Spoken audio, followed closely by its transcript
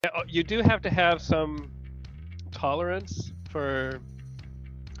You do have to have some tolerance for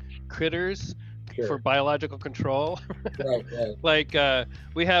critters for Sure. biological control. Right, right. Like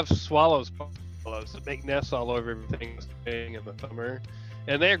we have swallows that make nests all over everything in the summer,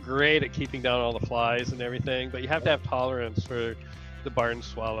 and they're great at keeping down all the flies and everything. But you have to have tolerance for the barn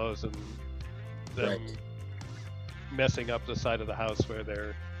swallows and Right. them messing up the side of the house where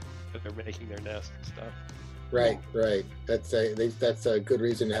they're making their nest and stuff. Right, right. That's a good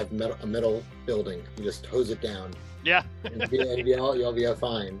reason to have a metal building. You just hose it down, Yeah, and you'll be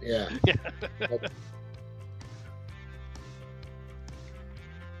fine. Yeah. yeah.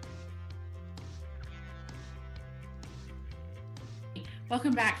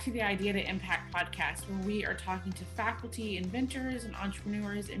 Welcome back to the Idea to Impact podcast, where we are talking to faculty, inventors, and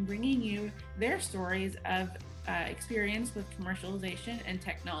entrepreneurs and bringing you their stories of experience with commercialization and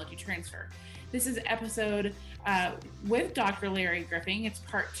technology transfer. This is episode with Dr. Larry Griffing. It's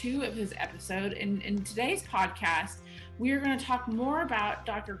part 2 of his episode. And in today's podcast, we are going to talk more about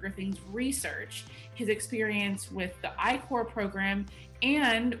Dr. Griffing's research, his experience with the I-Corps program,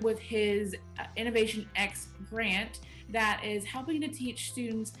 and with his Innovation X grant that is helping to teach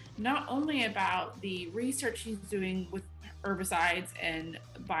students not only about the research he's doing with herbicides and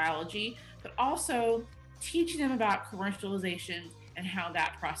biology, but also teaching them about commercialization and how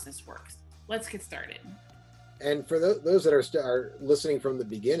that process works. Let's get started. And for those that are listening from the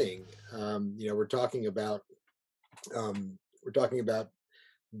beginning, we're talking about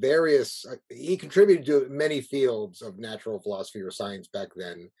various. He contributed to many fields of natural philosophy or science back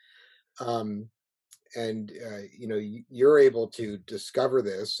then. And you're able to discover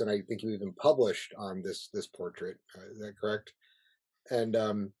this, and I think you even published on this portrait. Is that correct? And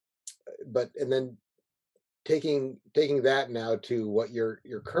then taking that now to what you're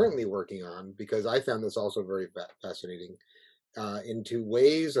currently working on, because I found this also very fascinating, into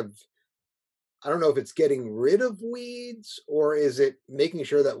ways of, I don't know if it's getting rid of weeds or is it making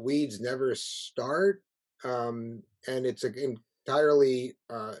sure that weeds never start, and it's an entirely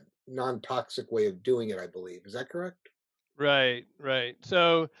non-toxic way of doing it, I believe. Is that correct? Right, right.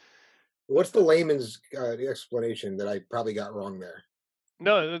 So What's the layman's explanation that I probably got wrong there?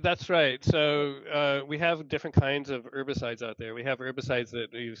 no, that's right. So we have different kinds of herbicides out there. We have herbicides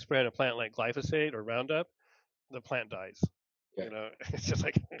that you spray on a plant like glyphosate or Roundup, the plant dies. Okay. You know, it's just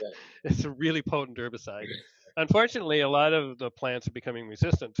like Okay. it's a really potent herbicide. Unfortunately, a lot of the plants are becoming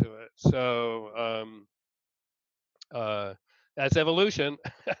resistant to it. So that's evolution.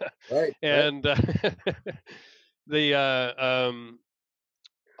 Right, right. And the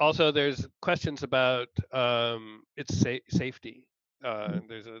also there's questions about its safety.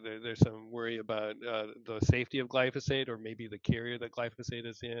 There's some worry about the safety of glyphosate, or maybe the carrier that glyphosate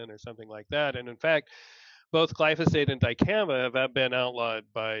is in, or something like that. And in fact, both glyphosate and dicamba have been outlawed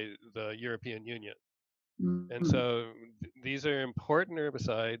by the European Union. And so these are important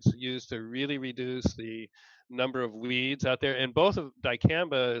herbicides used to really reduce the number of weeds out there. And both of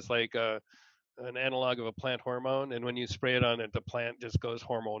dicamba is like an analog of a plant hormone, and when you spray it on it, the plant just goes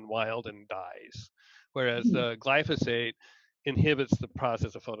hormone wild and dies. Whereas the glyphosate inhibits the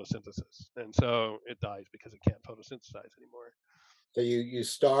process of photosynthesis, and so it dies because it can't photosynthesize anymore. So you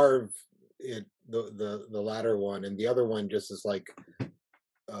starve it, the latter one, and the other one just is like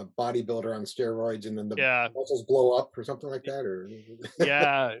a bodybuilder on steroids, and then the Yeah, muscles blow up or something like that, or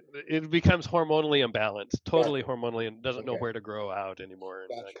yeah, it becomes hormonally imbalanced, totally gotcha. hormonally, and doesn't know Okay, where to grow out anymore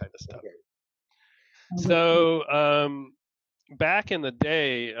and that gotcha. kind of stuff. Okay. So back in the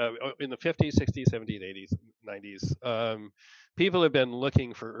day, in the 50s, 60s, 70s, 80s, 90s, people have been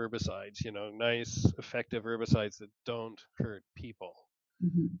looking for herbicides, nice, effective herbicides that don't hurt people,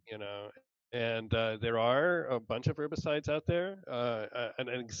 you know. And there are a bunch of herbicides out there. An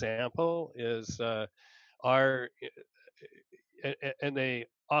example is our, and they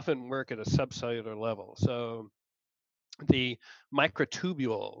often work at a subcellular level. So the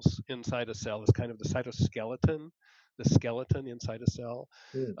microtubules inside a cell is kind of the cytoskeleton, the skeleton inside a cell.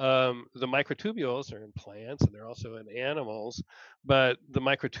 Hmm. The microtubules are in plants and they're also in animals, but the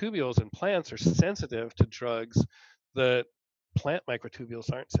microtubules in plants are sensitive to drugs that plant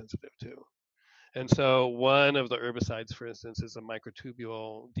microtubules aren't sensitive to. And so one of the herbicides, for instance, is a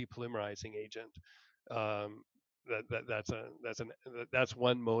microtubule depolymerizing agent. Um, that's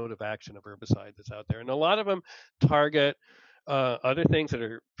one mode of action of herbicide that's out there, and a lot of them target other things that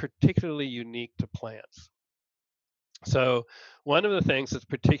are particularly unique to plants. So one of the things that's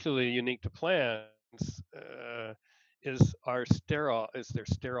particularly unique to plants is their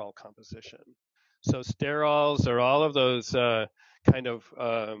sterol composition. So sterols are all of those kind of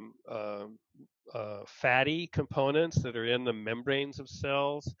fatty components that are in the membranes of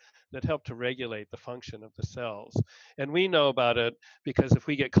cells that help to regulate the function of the cells. And we know about it because if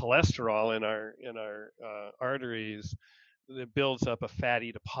we get cholesterol in our arteries, it builds up a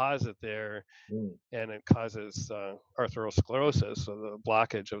fatty deposit there, and it causes atherosclerosis, so the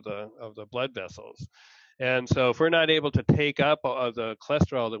blockage of the blood vessels. And so if we're not able to take up the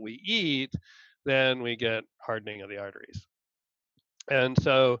cholesterol that we eat, then we get hardening of the arteries. And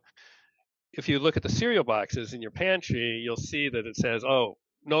so if you look at the cereal boxes in your pantry, you'll see that it says, oh,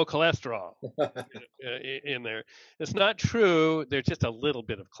 no cholesterol in there. It's not true. There's just a little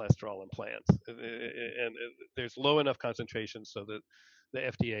bit of cholesterol in plants, and there's low enough concentration so that the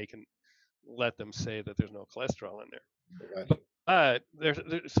FDA can let them say that there's no cholesterol in there. But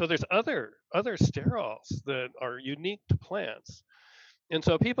there's other sterols that are unique to plants. And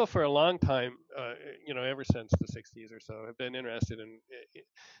so people for a long time, ever since the 60s or so, have been interested in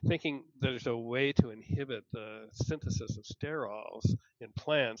thinking there's a way to inhibit the synthesis of sterols in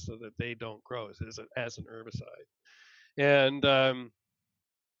plants so that they don't grow as an herbicide. And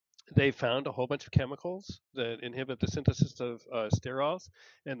they found a whole bunch of chemicals that inhibit the synthesis of sterols,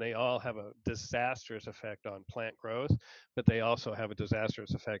 and they all have a disastrous effect on plant growth, but they also have a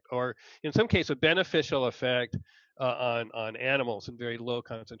disastrous effect, or in some cases, a beneficial effect on animals in very low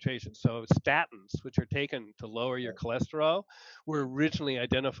concentrations. So statins, which are taken to lower your cholesterol, were originally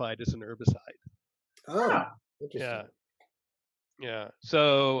identified as an herbicide. Oh, interesting. Yeah.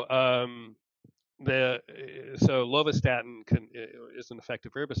 So lovastatin is an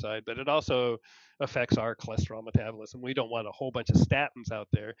effective herbicide, but it also affects our cholesterol metabolism. We don't want a whole bunch of statins out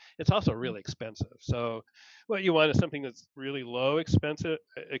there. It's also really expensive. So what you want is something that's really low expense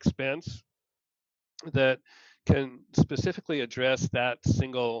that can specifically address that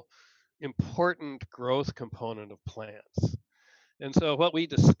single important growth component of plants. And so what we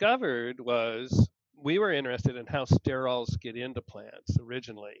discovered was we were interested in how sterols get into plants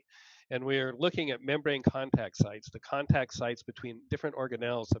originally. And we're looking at membrane contact sites, the contact sites between different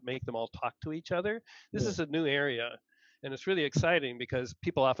organelles that make them all talk to each other. This is a new area. And it's really exciting because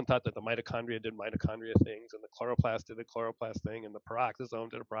people often thought that the mitochondria did mitochondria things, and the chloroplast did a chloroplast thing, and the peroxisome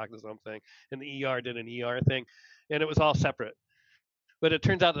did a peroxisome thing, and the ER did an ER thing. And it was all separate. But it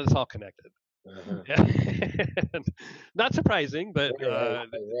turns out that it's all connected. Not surprising, but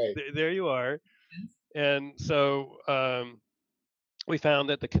there you are. And so we found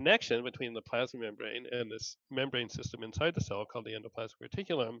that the connection between the plasma membrane and this membrane system inside the cell called the endoplasmic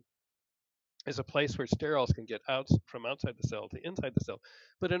reticulum is a place where sterols can get out from outside the cell to inside the cell.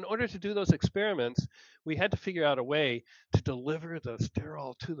 But in order to do those experiments, we had to figure out a way to deliver the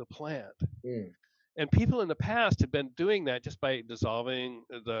sterol to the plant. And people in the past had been doing that just by dissolving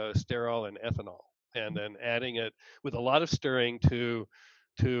the sterol in ethanol and then adding it with a lot of stirring to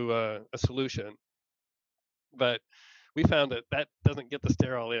a solution. But we found that doesn't get the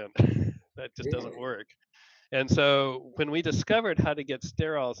sterol in. That just doesn't work. And so when we discovered how to get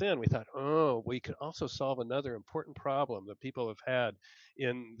sterols in, we thought, oh, we could also solve another important problem that people have had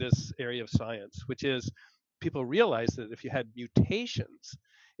in this area of science, which is people realized that if you had mutations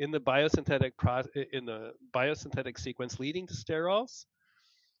in the biosynthetic sequence leading to sterols,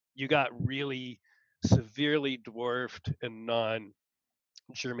 you got really severely dwarfed and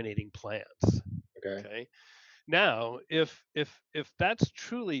non-germinating plants. Okay. Now, if that's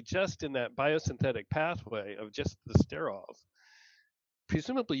truly just in that biosynthetic pathway of just the sterols,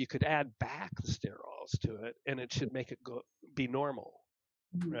 presumably you could add back the sterols to it, and it should make it be normal,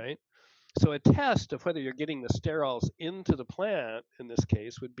 right? So a test of whether you're getting the sterols into the plant, in this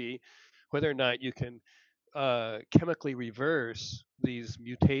case, would be whether or not you can chemically reverse these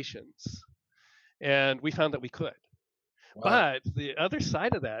mutations. And we found that we could. Wow. But the other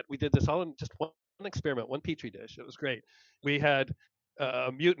side of that, we did this all in just one experiment, one petri dish. It was great. We had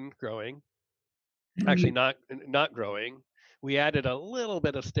a mutant growing, actually not growing. We added a little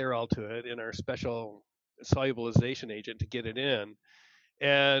bit of sterol to it in our special solubilization agent to get it in,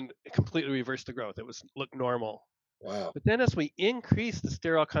 and it completely reversed the growth. It looked normal. Wow. But then as we increased the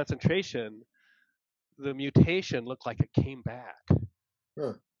sterol concentration, the mutation looked like it came back.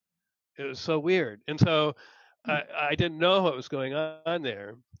 Huh. It was so weird. And so I didn't know what was going on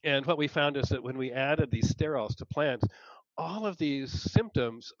there. And what we found is that when we added these sterols to plants, all of these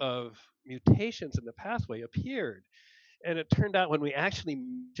symptoms of mutations in the pathway appeared. And it turned out when we actually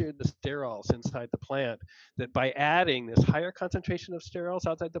measured the sterols inside the plant, that by adding this higher concentration of sterols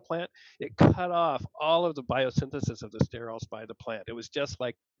outside the plant, it cut off all of the biosynthesis of the sterols by the plant. It was just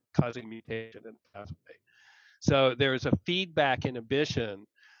like causing mutation in the pathway. So there was a feedback inhibition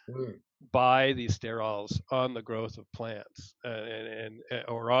buy these sterols on the growth of plants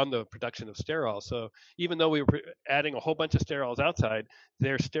or on the production of sterols. So even though we were adding a whole bunch of sterols outside,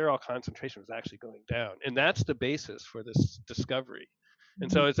 their sterol concentration was actually going down, and that's the basis for this discovery.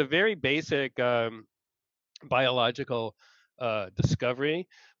 And so it's a very basic biological discovery,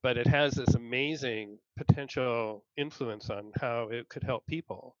 but it has this amazing potential influence on how it could help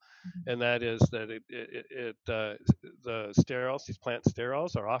people. And that is that the sterols, these plant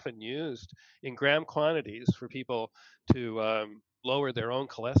sterols, are often used in gram quantities for people to lower their own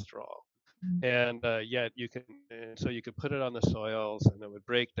cholesterol. And yet so you could put it on the soils and it would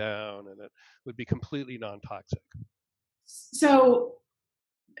break down and it would be completely non-toxic. So,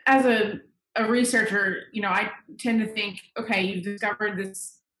 as a researcher, I tend to think, okay, you've discovered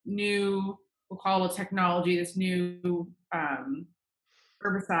this new, we'll call it technology, this new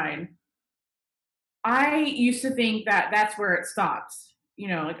herbicide. I used to think that that's where it stops.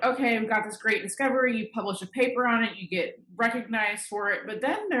 Like, okay, I've got this great discovery. You publish a paper on it, you get recognized for it. But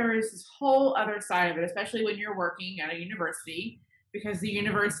then there is this whole other side of it, especially when you're working at a university, because the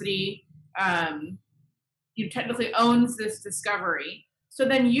university, technically owns this discovery. So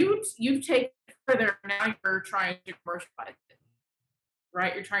then you take it further. Now you're trying to commercialize it,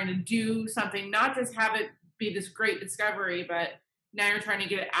 right? You're trying to do something, not just have it be this great discovery, but now you're trying to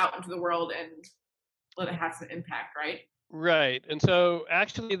get it out into the world and let it have some impact, right? Right. And so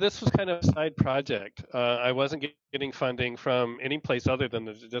actually, this was kind of a side project. I wasn't getting funding from any place other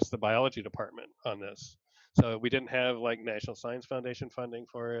than just the biology department on this. So we didn't have like National Science Foundation funding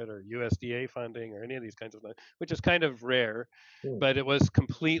for it or USDA funding or any of these kinds of things, which is kind of rare. But it was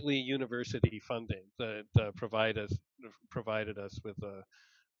completely university funding that provided us with a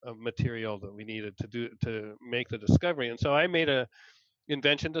material that we needed to make the discovery. And so I made a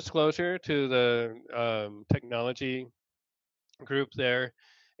invention disclosure to the technology group there,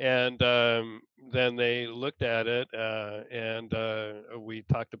 and then they looked at it, and we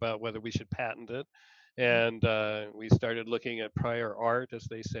talked about whether we should patent it, and we started looking at prior art, as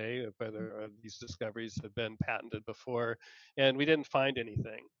they say, of whether these discoveries have been patented before, and we didn't find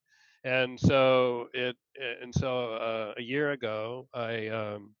anything. And so a year ago,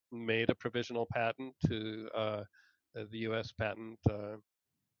 I made a provisional patent to the U.S. patent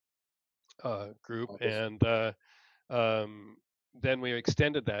group, and then we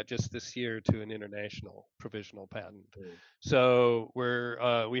extended that just this year to an international provisional patent. So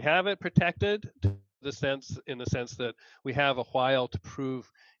we have it protected in the sense that we have a while to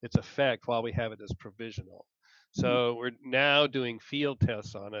prove its effect while we have it as provisional. So we're now doing field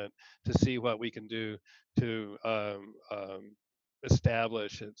tests on it to see what we can do to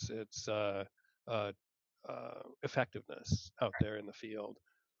establish its effectiveness out there in the field.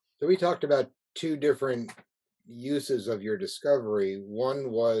 So we talked about two different uses of your discovery.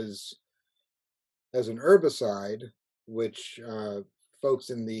 One was as an herbicide, which folks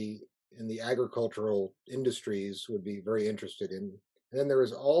in the agricultural industries would be very interested in. And then there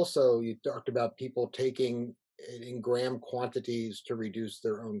was also, you talked about people taking it in gram quantities to reduce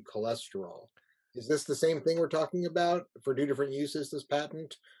their own cholesterol. Is this the same thing we're talking about for two different uses, this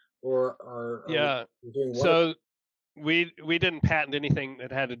patent? Or are Yeah. we doing one? So we didn't patent anything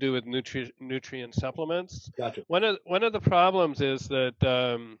that had to do with nutrient supplements. Gotcha. One of the problems is that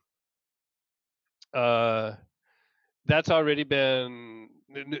that's already been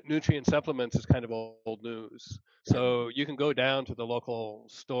nutrient supplements is kind of old news. So you can go down to the local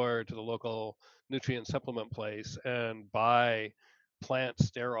store, to the local nutrient supplement place, and buy plant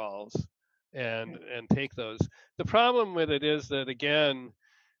sterols and take those. The problem with it is that, again,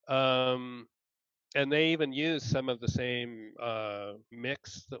 and they even use some of the same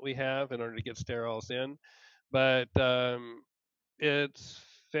mix that we have in order to get sterols in, but it's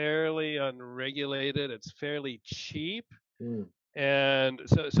fairly unregulated. It's fairly cheap, and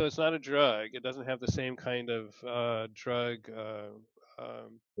so it's not a drug. It doesn't have the same kind of drug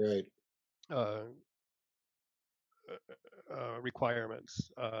right.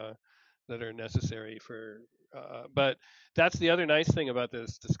 Requirements that are necessary for. But that's the other nice thing about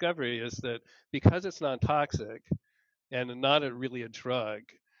this discovery is that because it's non-toxic and not really a drug,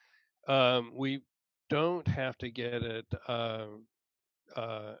 we don't have to get it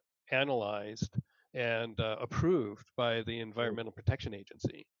analyzed and approved by the Environmental Protection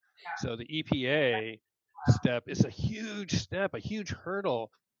Agency. So the EPA step is a huge step, a huge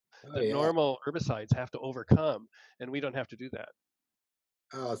hurdle that normal herbicides have to overcome, and we don't have to do that.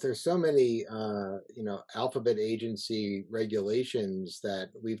 There's so many, alphabet agency regulations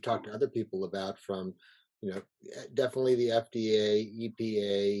that we've talked to other people about, from, definitely the FDA,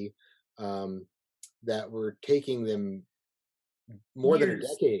 EPA, that were taking them more than a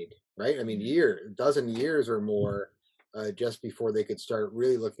decade right? I mean, Mhm. a dozen years or more, just before they could start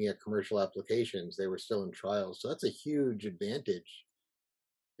really looking at commercial applications. They were still in trials, so that's a huge advantage.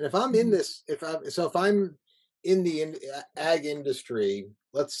 And if I'm in Mhm. this, if I'm in the ag industry,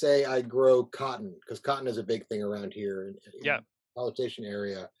 let's say I grow cotton because cotton is a big thing around here Yeah. in College Station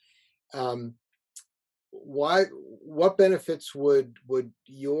area. Um, why? What benefits would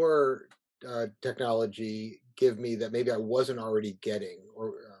your technology give me that maybe I wasn't already getting,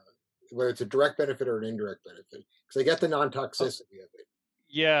 or whether it's a direct benefit or an indirect benefit? Because I get the Oh, non-toxicity of it.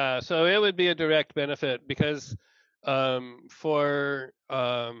 yeah. So it would be a direct benefit because for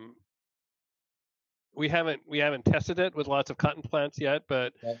we haven't tested it with lots of cotton plants yet,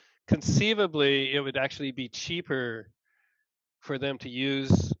 but Right? conceivably it would actually be cheaper for them to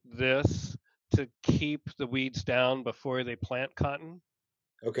use this to keep the weeds down before they plant cotton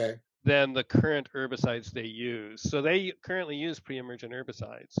Okay. than the current herbicides they use. So they currently use pre-emergent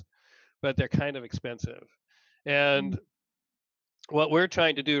herbicides, but they're kind of expensive. And what we're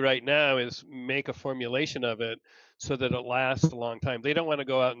trying to do right now is make a formulation of it so that it lasts a long time. They don't want to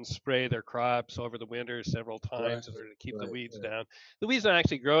go out and spray their crops over the winter several Right. times in order to keep the Right. weeds Yeah. down. The weeds don't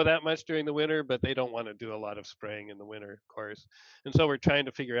actually grow that much during the winter, but they don't want to do a lot of spraying in the winter, of course. And so we're trying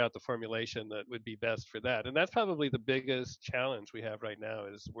to figure out the formulation that would be best for that. And that's probably the biggest challenge we have right now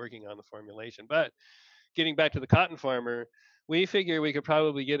is working on the formulation. But getting back to the cotton farmer, we figure we could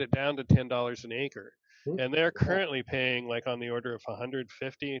probably get it down to $10 an acre. Hmm. And they're Yeah. currently paying like on the order of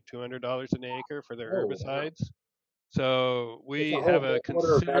 $150, $200 an acre for their Oh, wow. herbicides. So It's a we have a whole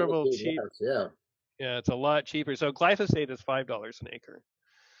order of considerable magnitude cheap, less. Yeah. yeah, it's a lot cheaper. So glyphosate is $5 an acre.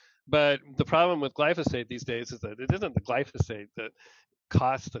 But the problem with glyphosate these days is that it isn't the glyphosate that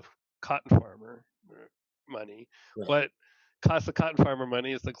costs the cotton farmer money. Right. What costs the cotton farmer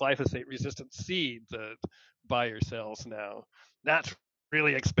money is the glyphosate resistant seed that Bayer sells now. That's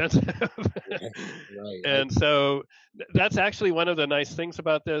really expensive. Right. Right. And so that's actually one of the nice things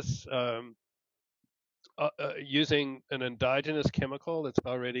about this using an endogenous chemical that's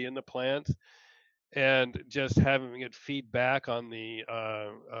already in the plant and just having it feed back on the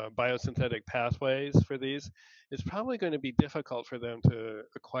biosynthetic pathways for these, it's probably going to be difficult for them to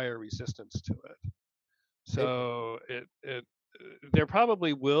acquire resistance to it. So there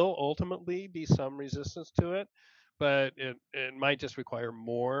probably will ultimately be some resistance to it, but it might just require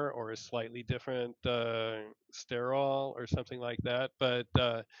more or a slightly different sterol or something like that. But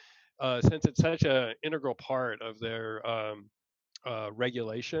since it's such an integral part of their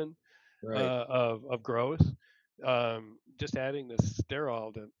regulation Right. of growth, just adding this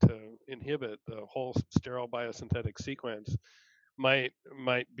sterol to inhibit the whole sterol biosynthetic sequence might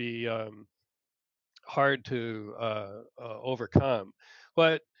be hard to overcome.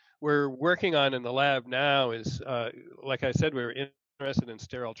 What we're working on in the lab now is, like I said, we were interested in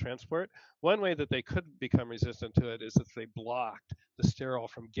sterile transport. One way that they could become resistant to it is if they blocked the sterol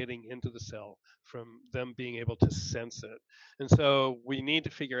from getting into the cell, from them being able to sense it. And so we need to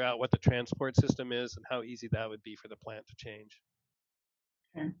figure out what the transport system is and how easy that would be for the plant to change.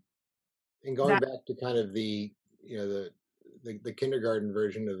 Okay. And going That back to kind of the kindergarten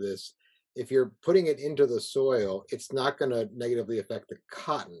version of this, if you're putting it into the soil, it's not going to negatively affect the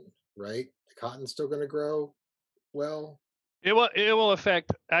cotton, right? The cotton's still going to grow well. It will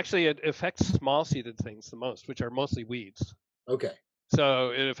affect, actually it affects small seeded things the most, which are mostly weeds. Okay. So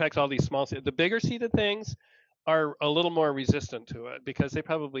it affects all these small seed. The bigger seeded things are a little more resistant to it because they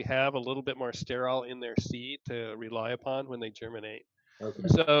probably have a little bit more sterol in their seed to rely upon when they germinate. Okay.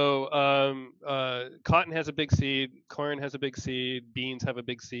 So cotton has a big seed, corn has a big seed, beans have a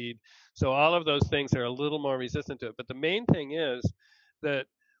big seed. So all of those things are a little more resistant to it. But the main thing is that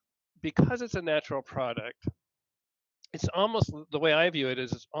because it's a natural product, it's almost, the way I view it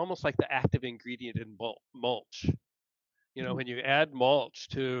is it's almost like the active ingredient in mulch. You know, when you add mulch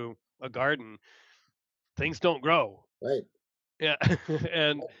to a garden, things don't grow. Right. Yeah.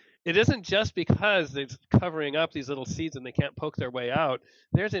 And it isn't just because it's covering up these little seeds and they can't poke their way out.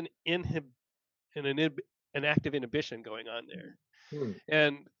 There's an, inhib- an active inhibition going on there. Hmm.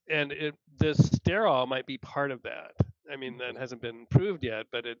 And this sterol might be part of that. I mean, that Okay. hasn't been proved yet,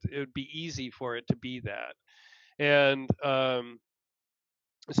 but it would be easy for it to be that. And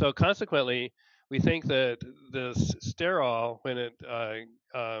so consequently, we think that this sterol, when it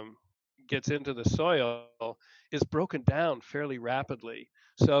gets into the soil, is broken down fairly rapidly.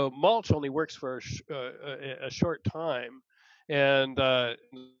 So mulch only works for a short time, and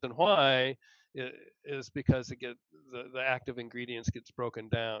why is because the active ingredients gets broken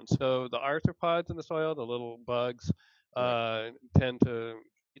down. So the arthropods in the soil, the little bugs, Right. tend to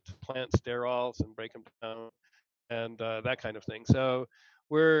eat plant sterols and break them down and that kind of thing. So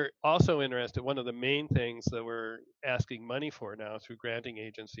we're also interested. One of the main things that we're asking money for now through granting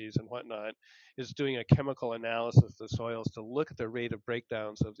agencies and whatnot is doing a chemical analysis of the soils to look at the rate of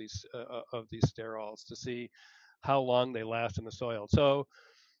breakdowns of these sterols to see how long they last in the soil. So,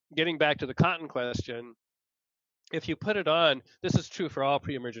 getting back to the cotton question, if you put it on, this is true for all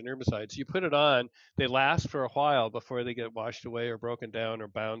pre-emergent herbicides. You put it on, they last for a while before they get washed away or broken down or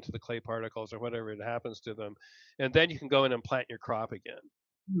bound to the clay particles or whatever it happens to them, and then you can go in and plant your crop again.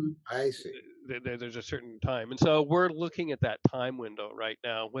 I see. There's a certain time, and so we're looking at that time window right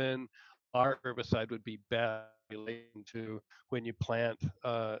now when our herbicide would be best relating to when you plant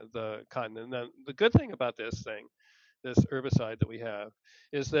the cotton. And then the good thing about this herbicide that we have,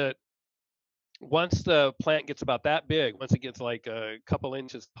 is that once the plant gets about that big, once it gets like a couple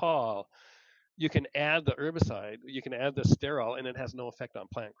inches tall, you can add the herbicide, you can add the sterol, and it has no effect on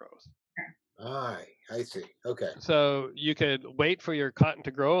plant growth. I see. Okay. So you could wait for your cotton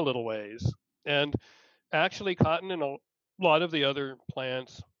to grow a little ways. And actually, cotton and a lot of the other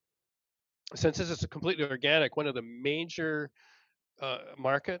plants, since this is completely organic, one of the major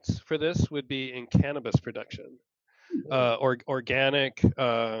markets for this would be in cannabis production, or organic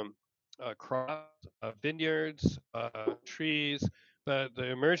crops, vineyards, trees, but the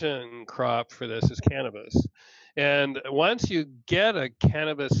emergent crop for this is cannabis. And once you get a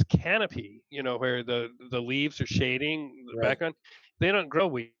cannabis canopy, where the leaves are shading the background, they don't grow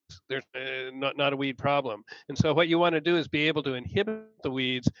weeds. There's not a weed problem. And so what you want to do is be able to inhibit the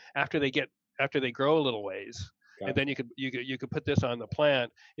weeds after they grow a little ways. And then you could put this on the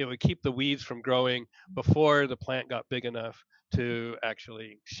plant. It would keep the weeds from growing before the plant got big enough to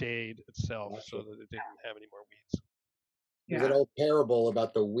actually shade itself, so that it didn't have any more weeds. There's an old parable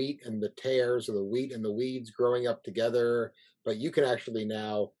about the wheat and the tares, or the wheat and the weeds growing up together, but you can actually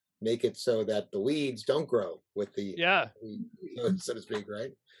now make it so that the weeds don't grow with the so to speak,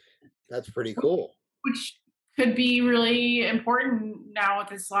 right? That's pretty cool. Which could be really important now with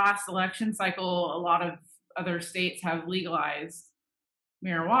this last election cycle. A lot of other states have legalized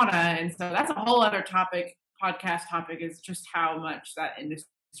marijuana, and so that's a whole other podcast topic, is just how much that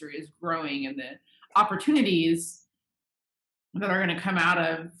industry is growing and the opportunities that are going to come out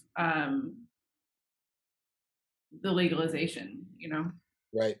of the legalization,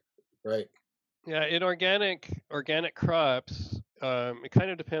 Right. Yeah, in organic crops, it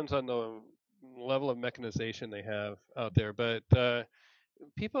kind of depends on the level of mechanization they have out there, but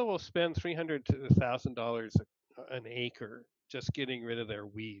people will spend $300 to $1,000 an acre just getting rid of their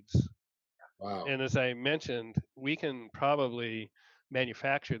weeds. Wow. And as I mentioned, we can probably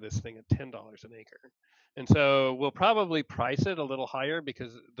manufacture this thing at $10 an acre. And so we'll probably price it a little higher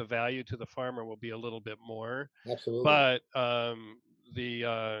because the value to the farmer will be a little bit more. Absolutely. But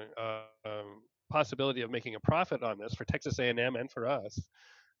the possibility of making a profit on this for Texas A&M and for us,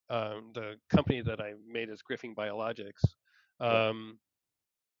 the company that I made is Griffin Biologics,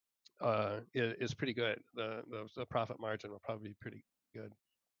 is pretty good. The profit margin will probably be pretty good.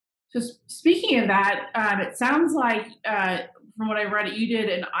 So speaking of that, it sounds like from what I read, you did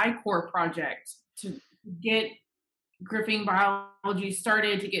an I-Corps project to get Griffin Biology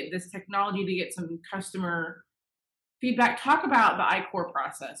started, to get this technology, to get some customer feedback. Talk about the I-Corps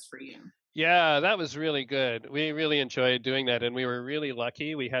process for you. Yeah, that was really good. We really enjoyed doing that, and we were really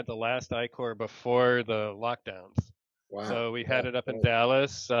lucky. We had the last I-Corps before the lockdowns. Wow. So we had it up in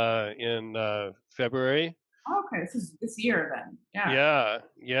Dallas in February. Okay, this year then.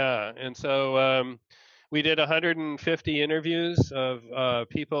 Yeah. And so we did 150 interviews of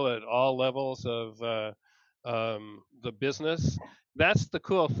people at all levels of the business. That's the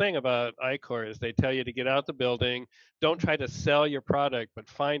cool thing about I-Corps, is they tell you to get out the building, don't try to sell your product, but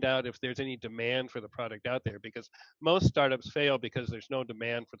find out if there's any demand for the product out there, because most startups fail because there's no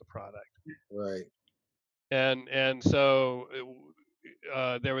demand for the product. Right. And so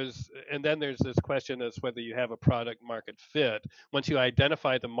then there's this question as whether you have a product market fit. Once you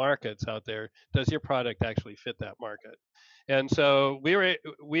identify the markets out there, does your product actually fit that market? And so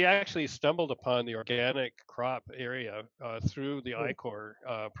we actually stumbled upon the organic crop area through the I-Corps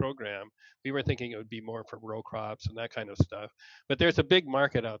program. We were thinking it would be more for row crops and that kind of stuff, but there's a big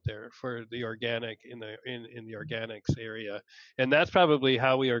market out there for the organic in the organics area, and that's probably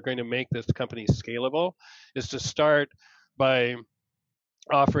how we are going to make this company scalable, is to start by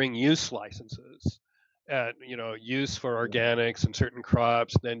offering use licenses at use for organics and certain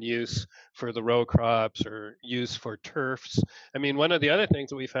crops, then use for the row crops, or use for turfs. I mean, one of the other things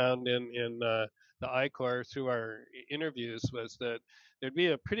that we found in the I-Corps through our interviews was that there'd be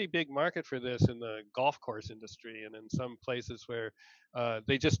a pretty big market for this in the golf course industry, and in some places where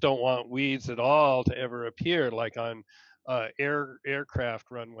they just don't want weeds at all to ever appear, like on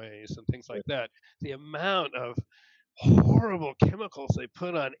aircraft runways and things like that. The amount of horrible chemicals they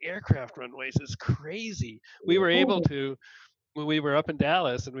put on aircraft runways is crazy. We were able to, when we were up in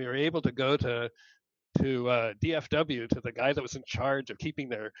Dallas, and we were able to go to DFW, to the guy that was in charge of keeping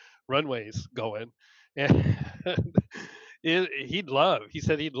their runways going, and he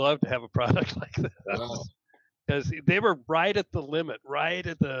said he'd love to have a product like this. Wow. Because they were right at the limit, right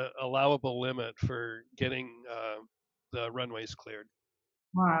at the allowable limit for getting the runways cleared.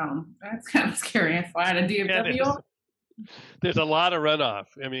 Wow, that's kind of scary. I fly to DFW. There's a lot of runoff.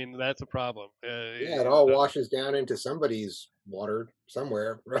 I mean, that's a problem. Yeah, it all washes down into somebody's water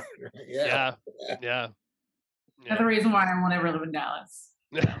somewhere, right? Yeah. Another reason why I won't ever live in Dallas.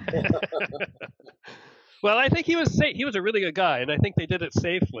 Well, I think he was a really good guy, and I think they did it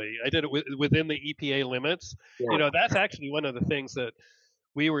safely. I did it within the EPA limits. Yeah. That's actually one of the things that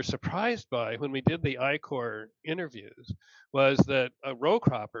we were surprised by when we did the I-Corps interviews, was that a row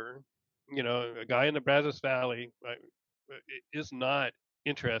cropper, a guy in the Brazos Valley, is not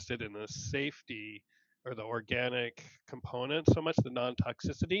interested in the safety or the organic component so much, the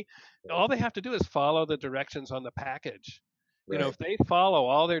non-toxicity. All they have to do is follow the directions on the package. Right. If they follow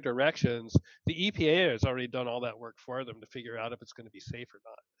all their directions, the EPA has already done all that work for them to figure out if it's going to be safe or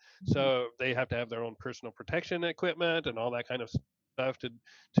not. So they have to have their own personal protection equipment and all that kind of stuff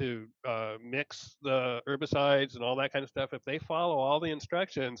to mix the herbicides and all that kind of stuff. If they follow all the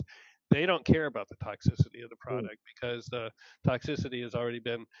instructions, they don't care about the toxicity of the product, because the toxicity has already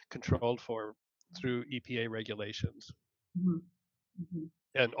been controlled for through EPA regulations.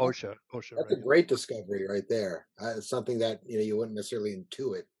 And OSHA. That's a great discovery right there. It's something that you wouldn't necessarily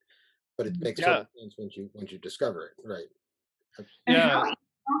intuit, but it makes total sense once you discover it, right? And how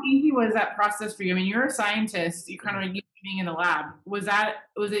easy was that process for you? I mean, you're a scientist. You kind of used to being in the lab. Was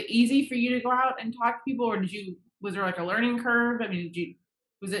it easy for you to go out and talk to people, or was there like a learning curve? I mean,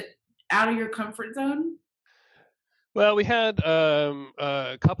 was it out of your comfort zone? Well, we had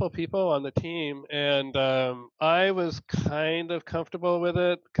a couple people on the team, and I was kind of comfortable with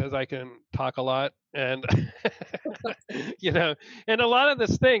it because I can talk a lot, and and a lot of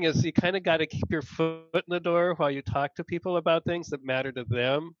this thing is you kind of got to keep your foot in the door while you talk to people about things that matter to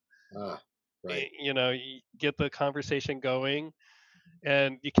them. Right. You get the conversation going,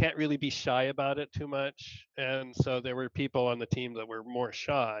 and you can't really be shy about it too much. And so there were people on the team that were more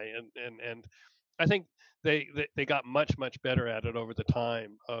shy, and I think they got much better at it over the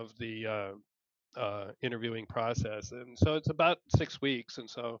time of the interviewing process. And so it's about 6 weeks,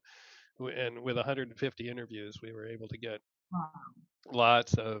 and with 150 interviews, we were able to get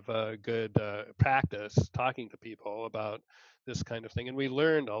lots of good practice talking to people about this kind of thing, and we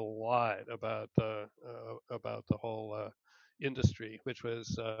learned a lot about the whole industry, which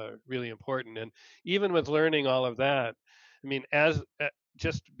was really important. And even with learning all of that, I mean, as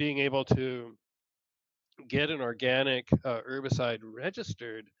just being able to get an organic herbicide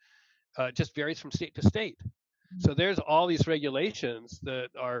registered just varies from state to state. So there's all these regulations that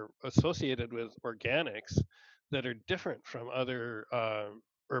are associated with organics that are different from other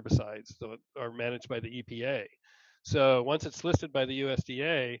herbicides that are managed by the EPA. So once it's listed by the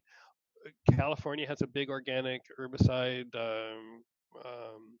USDA, California has a big organic herbicide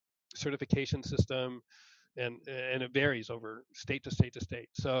certification system, and it varies over state to state to state.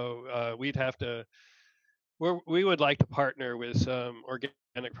 So we would like to partner with some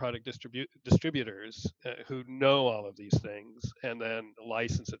organic product distributors who know all of these things, and then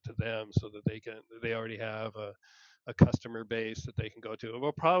license it to them so that they already have a customer base that they can go to.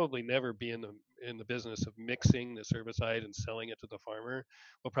 We'll probably never be in the business of mixing this herbicide and selling it to the farmer.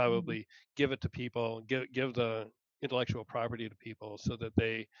 We'll probably give it to people, give the intellectual property to people, so that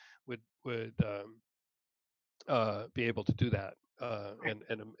they would be able to do that and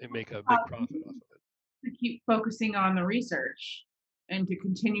make a big profit off of it. To keep focusing on the research and to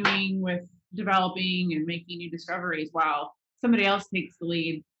continuing with developing and making new discoveries while somebody else takes the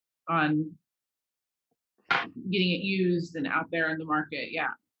lead on getting it used and out there in the market. Yeah,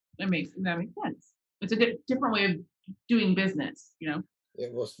 that makes sense. It's a different way of doing business, Yeah,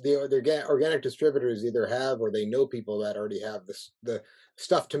 well, the organic distributors either have or they know people that already have the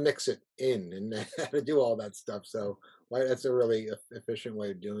stuff to mix it in and how to do all that stuff. So that's a really efficient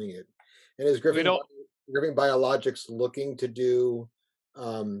way of doing it. And is Griffin Biologics looking to do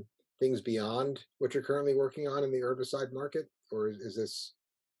things beyond what you're currently working on in the herbicide market, or is this?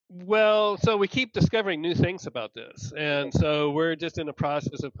 Well, so we keep discovering new things about this, and so we're just in the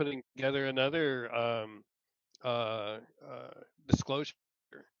process of putting together another disclosure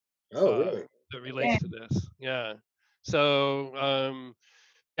Really? that relates to this. Yeah. So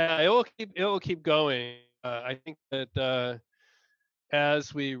it will keep going. I think that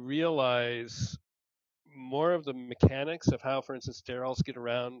as we realize more of the mechanics of how, for instance, sterols get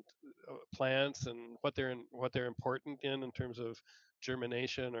around plants and what they're important in terms of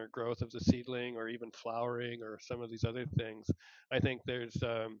germination or growth of the seedling or even flowering or some of these other things, I think there's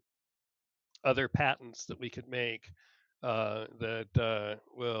other patents that we could make that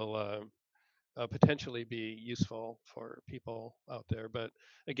will potentially be useful for people out there. But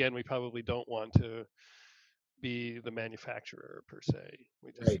again, we probably don't want to be the manufacturer per se.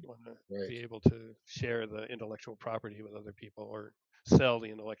 We just Right, want to right. be able to share the intellectual property with other people or sell the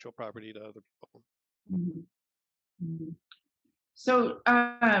intellectual property to other people. Mhm. Mhm. So,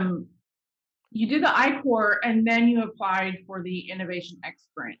 you did the I-Corps and then you applied for the Innovation X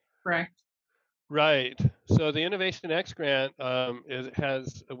grant, correct? Right. So the Innovation X grant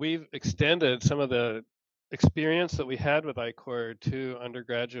we've extended some of the experience that we had with I-Corps to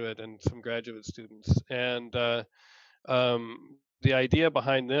undergraduate and some graduate students. And the idea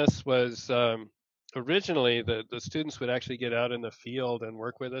behind this was originally the students would actually get out in the field and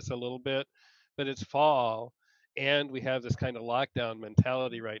work with us a little bit, but it's fall and we have this kind of lockdown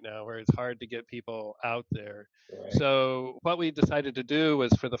mentality right now where it's hard to get people out there. Right. So what we decided to do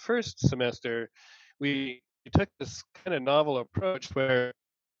was for the first semester, we took this kind of novel approach where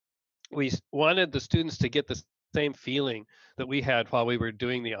wanted the students to get the same feeling that we had while we were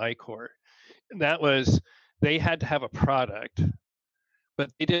doing the I-Corps. And that was they had to have a product,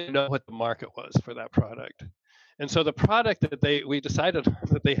 but they didn't know what the market was for that product. And so the product that we decided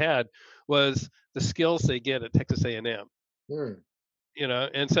that they had was the skills they get at Texas A&M, Hmm. you know.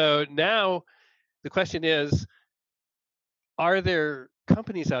 And so now the question is, are there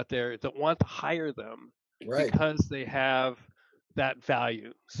companies out there that want to hire them Right. because they have that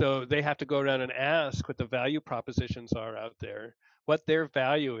value? So they have to go around and ask what the value propositions are out there, what their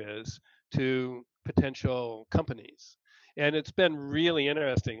value is to potential companies. And it's been really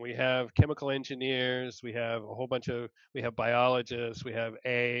interesting. We have chemical engineers, we have a whole bunch of, we have biologists, we have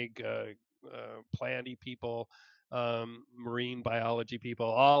ag, planty people, marine biology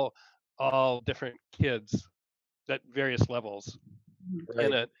people, all different kids at various levels in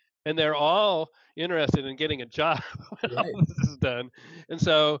Right. it, and they're all interested in getting a job when all Right. this is done. And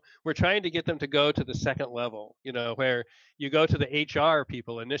so we're trying to get them to go to the second level, you know, where you go to the HR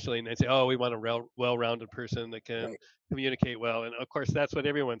people initially and they say, oh, we want a well-rounded person that can Right. communicate well. And of course, that's what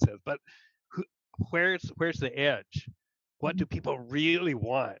everyone says. But who, where's the edge? What Mhm. do people really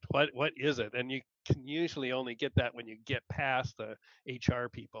want? What is it? And you can usually only get that when you get past the HR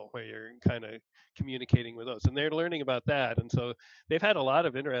people, where you're kind of communicating with those, and they're learning about that. And so they've had a lot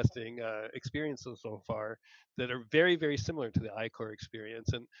of interesting experiences so far that are very, very similar to the I-Corps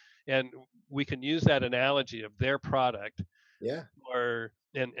experience, and we can use that analogy of their product, Yeah. or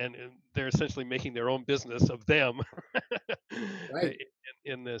and they're essentially making their own business of them Right.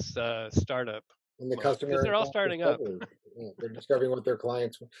 in this startup And the mode because customer they're and all client starting up. discovery. Yeah, they're discovering what their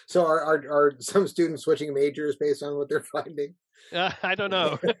clients want. So are some students switching majors based on what they're finding? I don't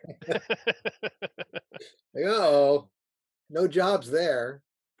know. Like, oh, no jobs there.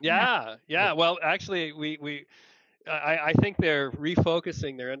 Yeah. Yeah, yeah. Well, actually, I think they're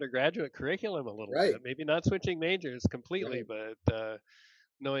refocusing their undergraduate curriculum a little Right. bit. Maybe not switching majors completely, Right. but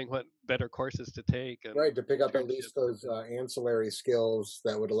knowing what better courses to take and Right. To pick up at least internships. those ancillary skills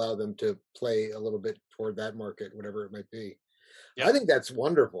that would allow them to play a little bit toward that market, whatever it might be. I Yep. think that's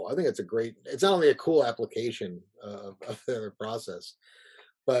wonderful. I think it's a great. It's not only a cool application of the process,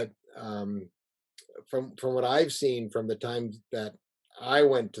 but from what I've seen from the time that I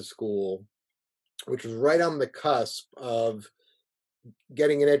went to school, which was right on the cusp of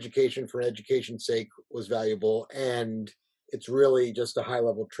getting an education for education's sake was valuable, and it's really just a high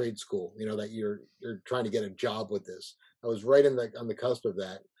level trade school. You know that you're trying to get a job with this. I was right in the on the cusp of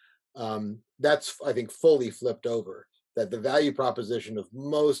that. That's I think fully flipped over. That the value proposition of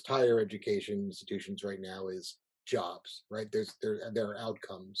most higher education institutions right now is jobs. Right there are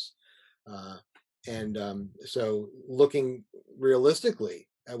outcomes, uh, and so looking realistically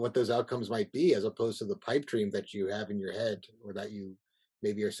at what those outcomes might be as opposed to the pipe dream that you have in your head or that you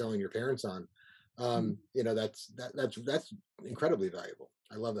maybe are selling your parents on, Mhm. that's incredibly valuable.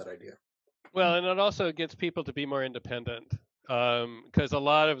 I love that idea. Well, and it also gets people to be more independent because a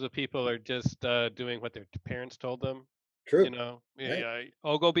lot of the people are just doing what their parents told them. You True. know, yeah, Right. yeah.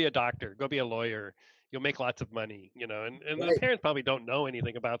 Oh, go be a doctor, go be a lawyer. You'll make lots of money. You know, and the Right. parents probably don't know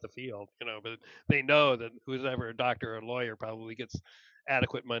anything about the field. You know, but they know that who's ever a doctor or a lawyer probably gets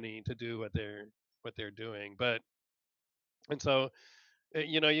adequate money to do what they're doing. But and so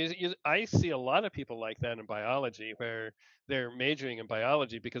I see a lot of people like that in biology, where they're majoring in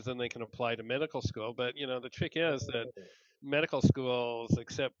biology because then they can apply to medical school. But the trick is that medical schools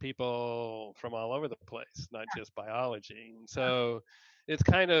accept people from all over the place, not just biology. And so it's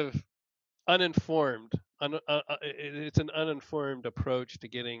kind of uninformed. It's an uninformed approach to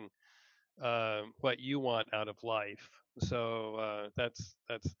getting what you want out of life. So that's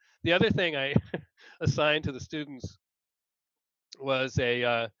the other thing I assigned to the students was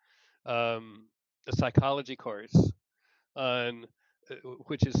a psychology course on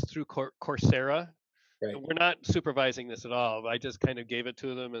which is through Coursera. Right. We're not supervising this at all. I just kind of gave it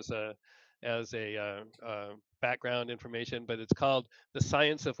to them as a background information, but it's called The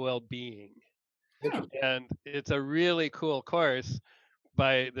Science of Well-Being. And it's a really cool course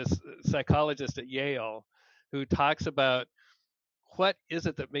by this psychologist at Yale who talks about what is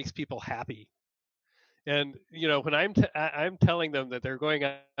it that makes people happy. And when I'm telling them that they're going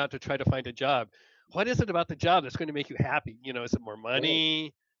out to try to find a job, what is it about the job that's going to make you happy? Is it more money?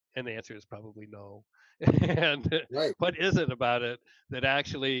 Right. And the answer is probably no. And right. What is it about it that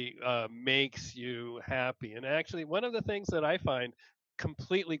actually makes you happy? And actually, one of the things that I find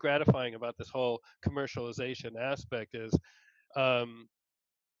completely gratifying about this whole commercialization aspect is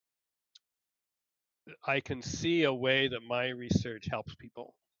I can see a way that my research helps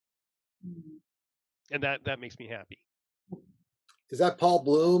people. Mm-hmm. And that makes me happy. Is that Paul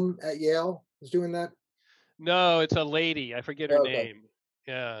Bloom at Yale who's doing that? No, it's a lady. I forget her name.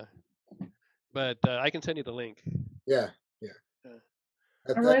 Yeah, but I can send you the link. Yeah.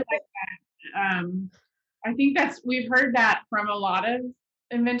 I really like that. I think we've heard that from a lot of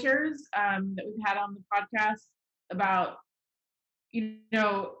inventors that we've had on the podcast about,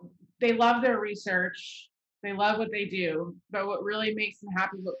 they love their research. They love what they do, but what really makes them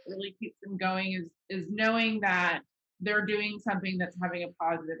happy, what really keeps them going is knowing that they're doing something that's having a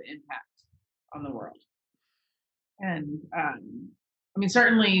positive impact on the world. And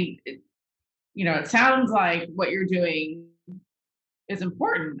certainly, it sounds like what you're doing is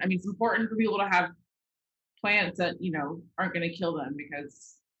important. It's important for people to have plants that, aren't going to kill them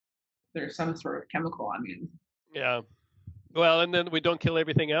because there's some sort of chemical on them. Yeah. Well, and then we don't kill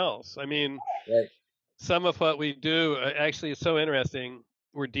everything else. Right. Some of what we do actually is so interesting.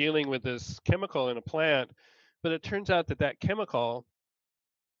 We're dealing with this chemical in a plant, but it turns out that chemical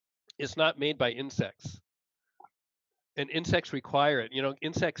is not made by insects. And insects require it.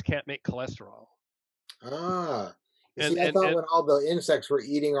 Insects can't make cholesterol. Ah. I thought when all the insects were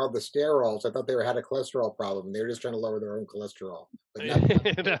eating all the sterols, I thought they had a cholesterol problem. They were just trying to lower their own cholesterol. But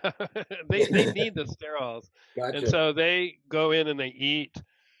they need the sterols. Gotcha. And so they go in and they eat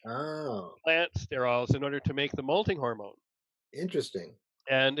plant sterols in order to make the molting hormone. Interesting.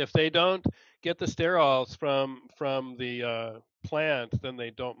 And if they don't get the sterols from the plant, then they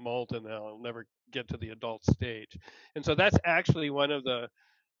don't molt and they'll never get to the adult stage. And so that's actually one of the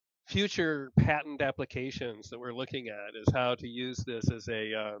future patent applications that we're looking at, is how to use this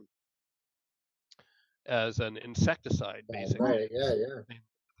as an insecticide, basically. Right. Yeah.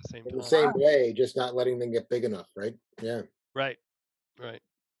 In the same way, just not letting them get big enough, right? Yeah. Right.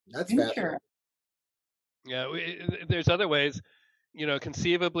 That's fascinating. Yeah, there's other ways.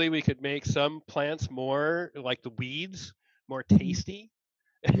 Conceivably, we could make some plants more like the weeds, more tasty.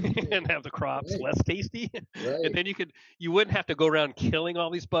 And have the crops less tasty. Right. And then you wouldn't have to go around killing all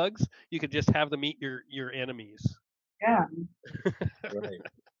these bugs. You could just have them eat your enemies. Yeah. Right.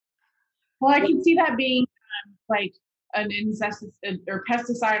 Well, I can see that being like an insecticide or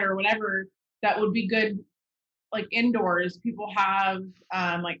pesticide or whatever that would be good, like indoors. People have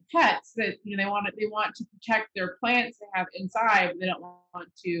like pets that they want to protect their plants they have inside, but they don't want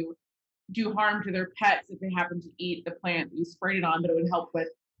to do harm to their pets if they happen to eat the plant that you sprayed it on, but it would help with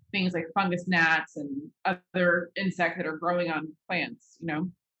things like fungus gnats and other insects that are growing on plants,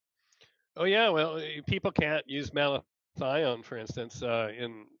 Oh yeah, well, people can't use malathion, for instance,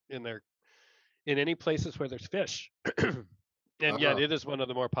 in any places where there's fish. And yet it is one of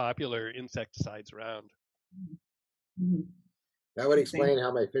the more popular insecticides around. Mm-hmm. That would explain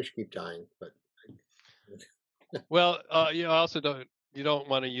how my fish keep dying, but well, you also don't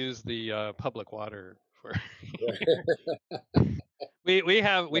want to use the public water for. we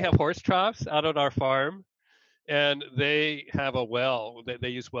have horse troughs out on our farm, and they have a well. They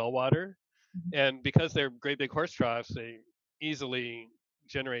use well water, and because they're great big horse troughs, they easily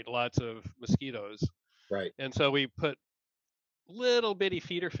generate lots of mosquitoes. Right. And so we put little bitty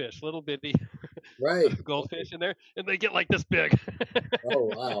feeder fish, little bitty goldfish in there, and they get like this big. Oh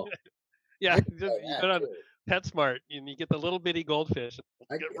wow. Yeah, you go on PetSmart and you get the little bitty goldfish.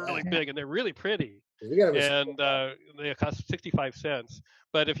 get really big, and they're really pretty. We got And they cost 65 cents.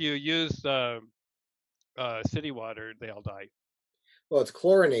 But if you use city water, they all die. well, it's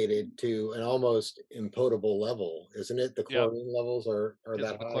chlorinated to an almost impotable level, isn't it? The Yeah, chlorine levels are because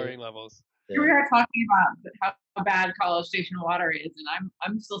that of the high. chlorine levels. Here we Yeah. are talking about how bad College Station water is, and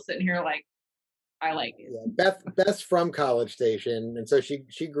I'm still sitting here like I like it. Yeah. Beth's from College Station, and so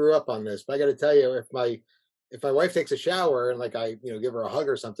she grew up on this. But I got to tell you, if my wife takes a shower and like I give her a hug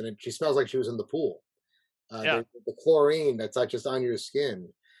or something, and she smells like she was in the pool. Yeah. The chlorine that's not just on your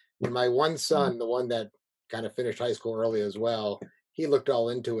skin. And my one Mm-hmm. son, the one that kind of finished high school early as well, he looked all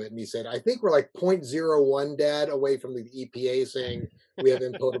into it and he said, I think we're like 0.01, Dad, away from the EPA saying we have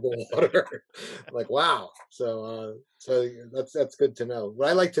impotable water. Like, wow. So that's good to know. What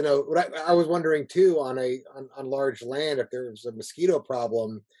I like to know, what I was wondering too, on large land, if there was a mosquito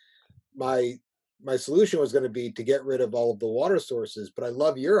problem, my solution was going to be to get rid of all of the water sources, but I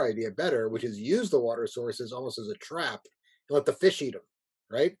love your idea better, which is use the water sources almost as a trap and let the fish eat them,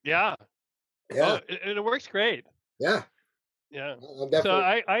 right? Yeah. Yeah. Oh, and it works great. Yeah. Yeah. I'm So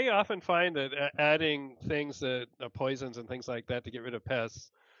definitely, I often find that adding things that poisons and things like that to get rid of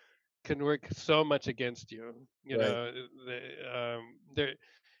pests can work so much against you. You right. know, there,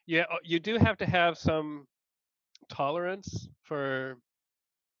 yeah, you do have to have some tolerance for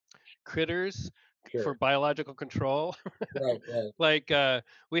critters for Sure. biological control. Right. Right. Like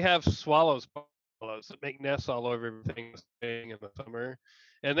we have swallows that make nests all over everything in the summer,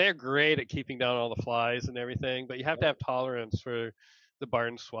 and they're great at keeping down all the flies and everything. But you have to have tolerance for the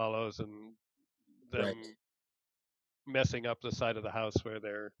barn swallows and them Right. messing up the side of the house where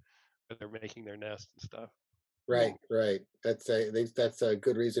they're making their nest and stuff. Right. Right. That's a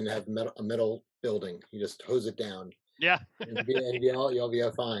good reason to have a metal building. You just hose it down. Yeah. And you'll be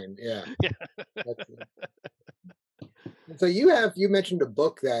fine. Yeah. Yeah. So you mentioned a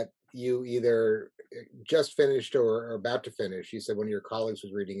book that you either just finished or are about to finish. You said one of your colleagues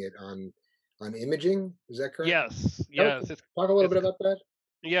was reading it on imaging. Is that correct? Yes. Yes. Talk a little bit about that.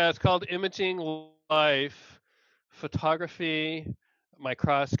 Yeah. It's called Imaging Life: Photography,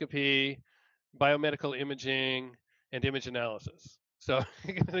 Microscopy, Biomedical Imaging, and Image Analysis. So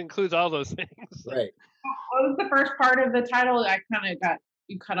it includes all those things. Right. What was the first part of the title? I kind of got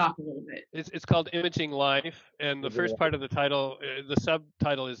you cut off a little bit. It's called Imaging Life, and the first part of the title, the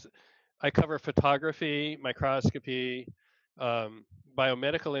subtitle is, I cover photography, microscopy,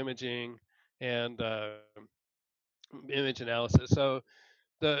 biomedical imaging, and image analysis. So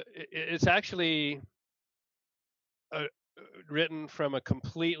it's actually written from a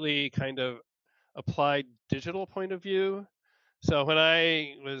completely kind of applied digital point of view. So when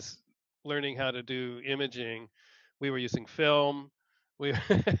I was learning how to do imaging, we were using film.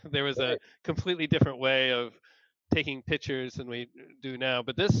 There was a completely different way of taking pictures than we do now.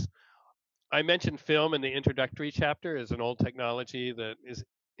 But I mentioned film in the introductory chapter as an old technology that is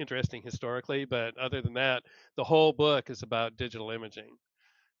interesting historically. But other than that, the whole book is about digital imaging.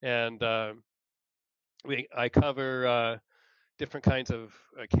 And I cover different kinds of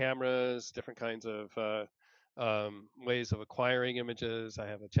cameras, different kinds of ways of acquiring images. I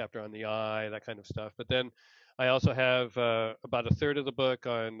have a chapter on the eye, that kind of stuff. But then I also have about a third of the book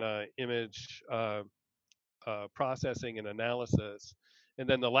on image processing and analysis. And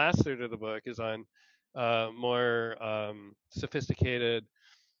then the last third of the book is on more sophisticated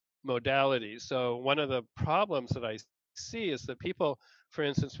modalities. So one of the problems that I see is that people, for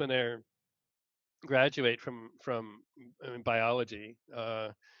instance, when they're graduate from biology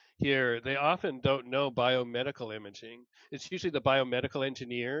here, they often don't know biomedical imaging. It's usually the biomedical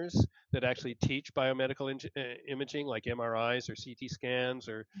engineers that actually teach biomedical imaging, like MRIs or CT scans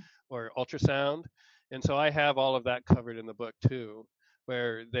or ultrasound. And so I have all of that covered in the book too,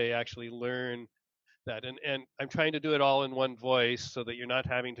 where they actually learn that. And I'm trying to do it all in one voice so that you're not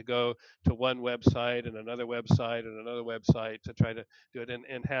having to go to one website and another website and another website to try to do it,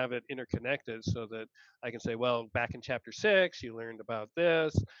 and have it interconnected so that I can say, well, back in chapter 6, you learned about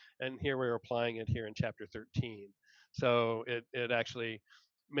this, and here we're applying it here in chapter 13. So it actually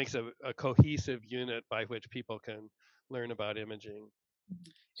makes a cohesive unit by which people can learn about imaging.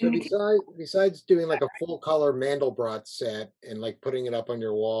 So besides doing like a full color Mandelbrot set and like putting it up on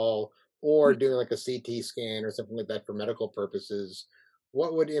your wall, or doing like a CT scan or something like that for medical purposes,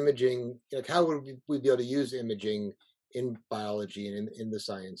 what would imaging, like how would we be able to use imaging in biology and in the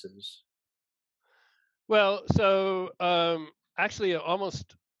sciences? Well, so actually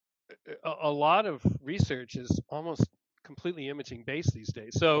almost a lot of research is almost completely imaging based these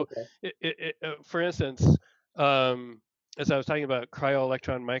days. So for instance, as I was talking about,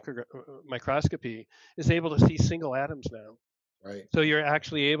 cryo-electron microscopy is able to see single atoms now. Right. So you're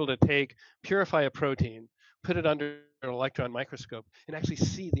actually able to purify a protein, put it under an electron microscope, and actually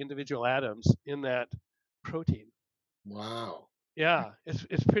see the individual atoms in that protein. Wow. Yeah,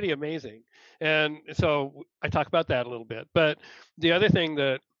 it's pretty amazing. And so I talk about that a little bit. But the other thing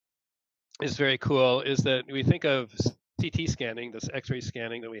that is very cool is that we think of CT scanning, this X-ray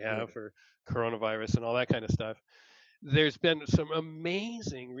scanning that we Yeah. have for coronavirus and all that kind of stuff. There's been some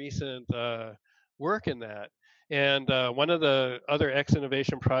amazing recent work in that. And one of the other X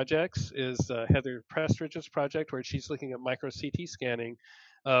Innovation projects is Heather Prestridge's project, where she's looking at micro CT scanning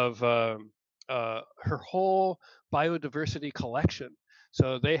of her whole biodiversity collection.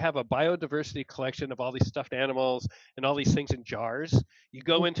 So they have a biodiversity collection of all these stuffed animals and all these things in jars. You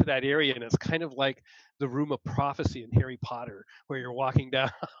go into that area, and it's kind of like the room of prophecy in Harry Potter, where you're walking down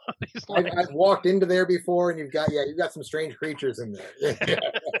these I've walked into there before, and you've got some strange creatures in there.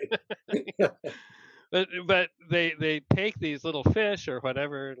 Yeah. But they take these little fish or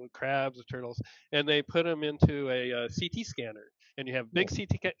whatever, crabs or turtles, and they put them into a CT scanner. And you have big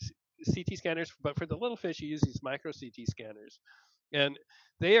CT scanners, but for the little fish, you use these micro CT scanners. And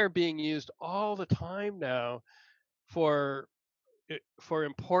they are being used all the time now for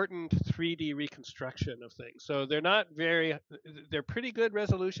important 3D reconstruction of things. So they're pretty good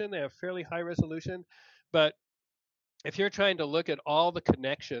resolution. They have fairly high resolution, but if you're trying to look at all the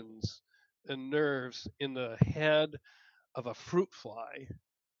connections and nerves in the head of a fruit fly,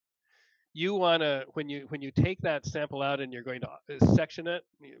 you want to when you take that sample out and you're going to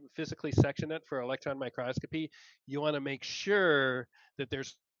physically section it for electron microscopy, you want to make sure that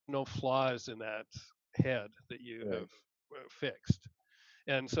there's no flaws in that head that you have fixed.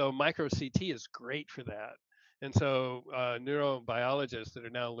 And so micro CT is great for that. And so neurobiologists that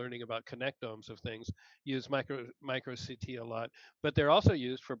are now learning about connectomes of things use micro CT a lot, but they're also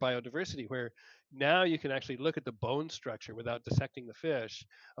used for biodiversity, where now you can actually look at the bone structure without dissecting the fish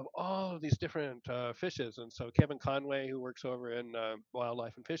of all of these different fishes. And so Kevin Conway, who works over in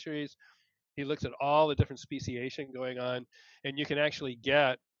wildlife and fisheries, he looks at all the different speciation going on, and you can actually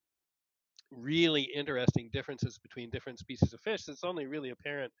get really interesting differences between different species of fish that's only really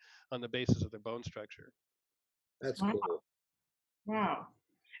apparent on the basis of their bone structure. That's Wow. cool. Wow.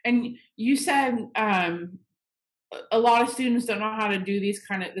 And you said a lot of students don't know how to do this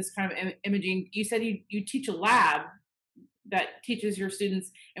kind of imaging. You said you teach a lab that teaches your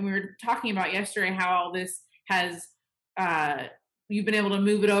students, and we were talking about yesterday how all this has you've been able to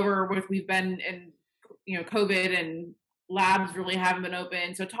move it over with we've been in COVID, and labs really haven't been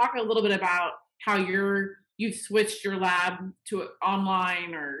open. So talk a little bit about how you've switched your lab to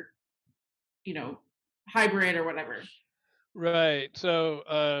online or hybrid or whatever. Right. So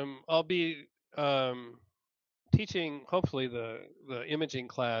I'll be teaching hopefully the imaging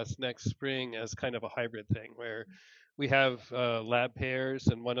class next spring as kind of a hybrid thing, where we have lab pairs,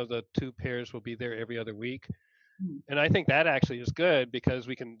 and one of the two pairs will be there every other week. And I think that actually is good because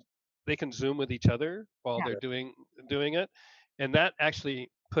they can Zoom with each other while they're doing it, and that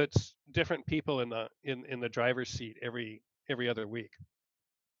actually puts different people in the driver's seat every other week.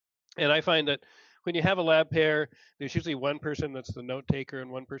 And I find that when you have a lab pair, there's usually one person that's the note taker and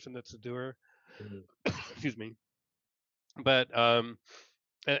one person that's the doer. Excuse me. But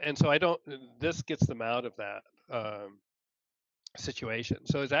and so this gets them out of that situation.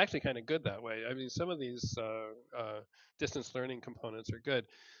 So it's actually kind of good that way. I mean, some of these distance learning components are good.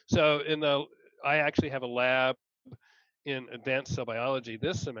 So I actually have a lab in advanced cell biology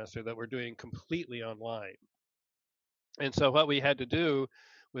this semester that we're doing completely online. And so what we had to do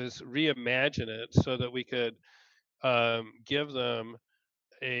was reimagine it so that we could give them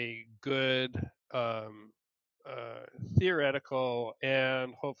a good theoretical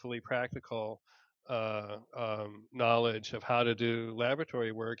and hopefully practical knowledge of how to do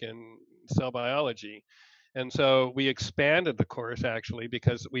laboratory work in cell biology. And so we expanded the course actually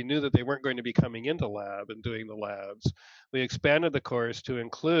because we knew that they weren't going to be coming into lab and doing the labs. We expanded the course to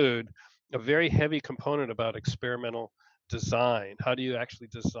include a very heavy component about experimental design. How do you actually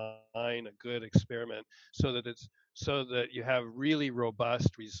design a good experiment so that you have really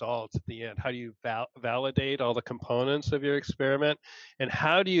robust results at the end? How do you validate all the components of your experiment? And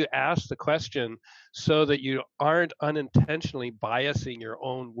how do you ask the question so that you aren't unintentionally biasing your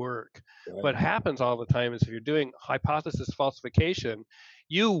own work? Right. What happens all the time is if you're doing hypothesis falsification,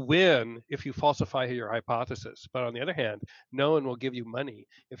 you win if you falsify your hypothesis. But on the other hand, no one will give you money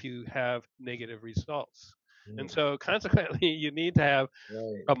if you have negative results. And so consequently, you need to have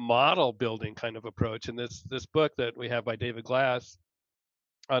a model building kind of approach. And this book that we have by David Glass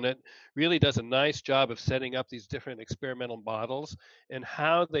on it really does a nice job of setting up these different experimental models and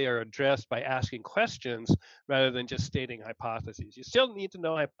how they are addressed by asking questions rather than just stating hypotheses. You still need to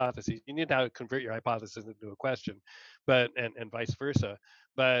know hypotheses. You need how to convert your hypothesis into a question, but and vice versa.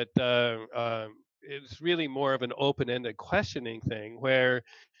 But it's really more of an open-ended questioning thing where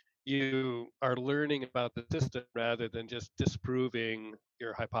you are learning about the system rather than just disproving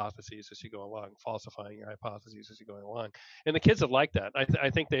your hypotheses as you go along, falsifying your hypotheses as you're going along. And the kids have liked that.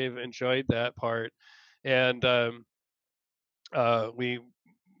 I think they've enjoyed that part. And we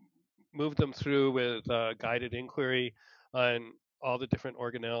moved them through with guided inquiry on all the different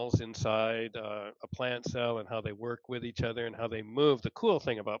organelles inside a plant cell and how they work with each other and how they move. The cool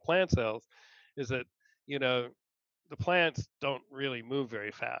thing about plant cells is that, you know, the plants don't really move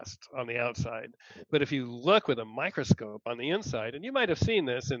very fast on the outside. But if you look with a microscope on the inside, and you might have seen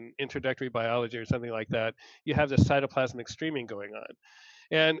this in introductory biology or something like that, you have this cytoplasmic streaming going on.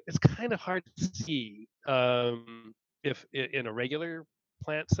 And it's kind of hard to see if in a regular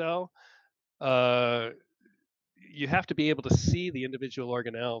plant cell. Uh, you have to be able to see the individual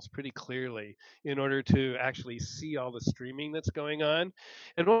organelles pretty clearly in order to actually see all the streaming that's going on.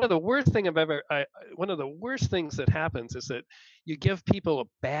 And one of the worst things that happens is that you give people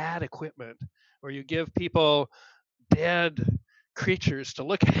bad equipment, or you give people dead creatures to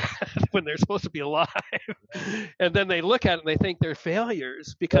look at when they're supposed to be alive. And then they look at it and they think they're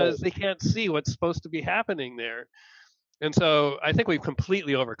failures because they can't see what's supposed to be happening there. And so I think we've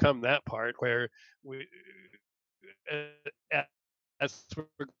completely overcome that part where we, as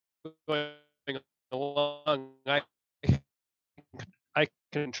we're going along, I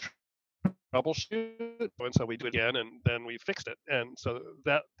can troubleshoot, and so we do it again, and then we fixed it, and so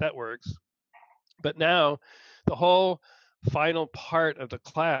that works. But now, the whole final part of the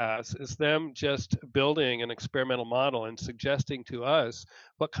class is them just building an experimental model and suggesting to us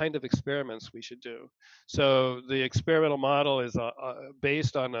what kind of experiments we should do. So the experimental model is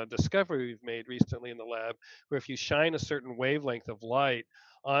based on a discovery we've made recently in the lab, where if you shine a certain wavelength of light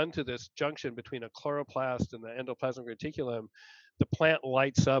onto this junction between a chloroplast and the endoplasmic reticulum, the plant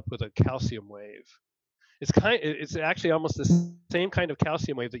lights up with a calcium wave. It's actually almost the same kind of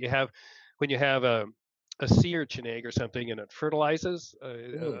calcium wave that you have when you have a sea urchin egg or something and it fertilizes,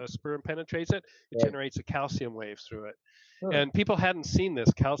 a sperm penetrates it, it generates a calcium wave through it. And people hadn't seen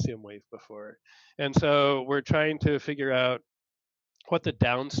this calcium wave before. And so we're trying to figure out what the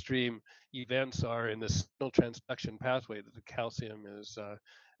downstream events are in this signal transduction pathway that the calcium is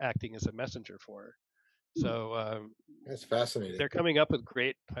acting as a messenger for. So that's fascinating. They're coming up with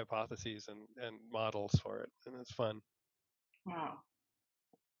great hypotheses and models for it, and it's fun. Wow,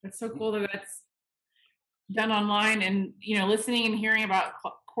 that's so cool that that's done online. And listening and hearing about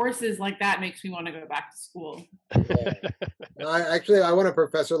courses like that makes me want to go back to school. Yeah. I want a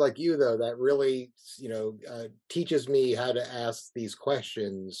professor like you, though, that really teaches me how to ask these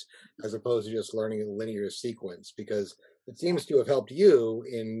questions as opposed to just learning a linear sequence, because it seems to have helped you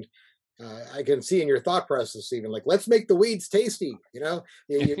in I can see in your thought process, even like, let's make the weeds tasty. You're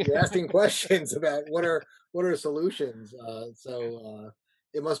asking questions about what are solutions. So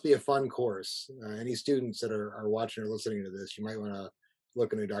it must be a fun course. Any students that are watching or listening to this, you might want to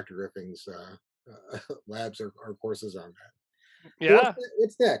look into Dr. Griffing's labs or courses on that. Yeah. So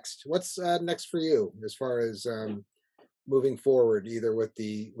what's next? What's next for you as far as moving forward, either with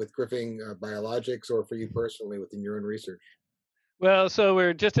Griffing Biologics or for you personally within your own research? Well, so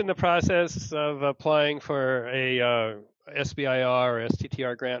we're just in the process of applying for a SBIR or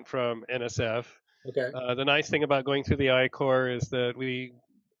STTR grant from NSF. Okay. The nice thing about going through the I-Corps is that we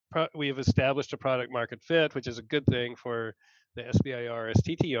have established a product market fit, which is a good thing for the SBIR,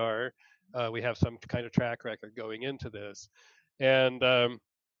 STTR. We have some kind of track record going into this. And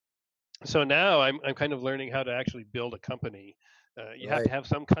so now I'm kind of learning how to actually build a company. You have to have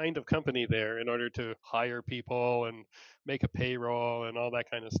some kind of company there in order to hire people and make a payroll and all that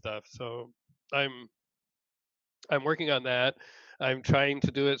kind of stuff. So I'm working on that. I'm trying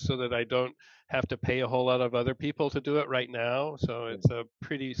to do it so that I don't have to pay a whole lot of other people to do it right now. So it's a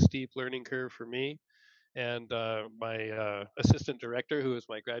pretty steep learning curve for me. And my assistant director, who is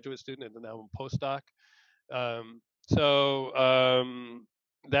my graduate student and now a postdoc.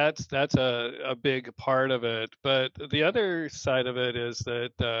 That's a big part of it. But the other side of it is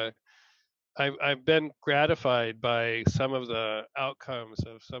that I've been gratified by some of the outcomes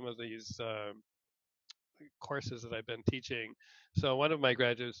of some of these courses that I've been teaching. So one of my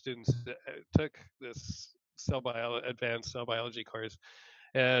graduate students took this advanced cell biology course,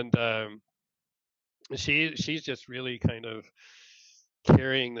 and she's just really kind of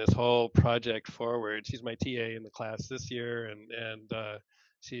carrying this whole project forward. She's my TA in the class this year, and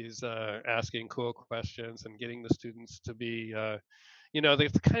she's asking cool questions and getting the students to be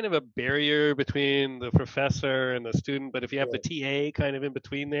there's kind of a barrier between the professor and the student, but if you have the TA kind of in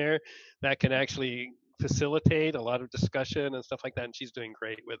between there, that can actually facilitate a lot of discussion and stuff like that, and she's doing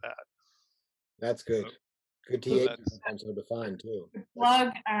great with that. That's good. Good TA sometimes so defined too.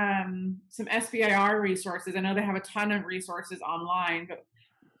 Plug some SBIR resources. I know they have a ton of resources online, but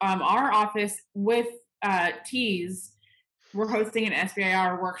our office with Tees, we're hosting an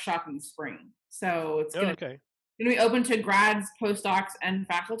SBIR workshop in the spring. So it's going to be open to grads, postdocs, and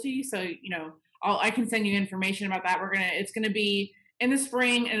faculty. So, I can send you information about that. It's going to be in the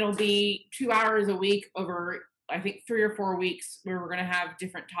spring, and it'll be 2 hours a week over, I think, 3 or 4 weeks, where we're going to have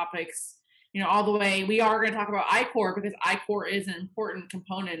different topics, all the way. We are going to talk about I-Corps, because I-Corps is an important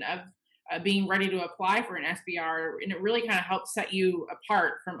component of being ready to apply for an SBIR, and it really kind of helps set you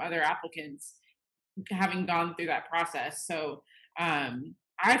apart from other applicants having gone through that process. So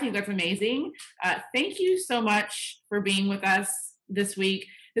I think that's amazing. Thank you so much for being with us this week.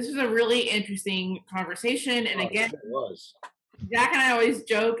 This was a really interesting conversation. And again, it was. Jack and I always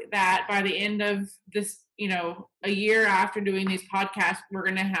joke that by the end of this, a year after doing these podcasts, we're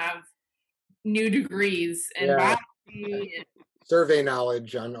going to have new degrees and biology and survey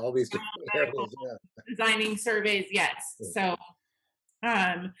knowledge on all these different areas. Designing surveys, yes. So,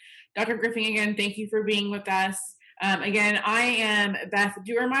 Dr. Griffing, again, thank you for being with us. Again, I am Beth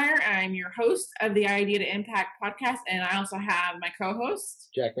Duermeyer. I'm your host of the Idea to Impact podcast, and I also have my co-host,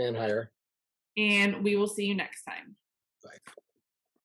 Jack Manhire. And we will see you next time.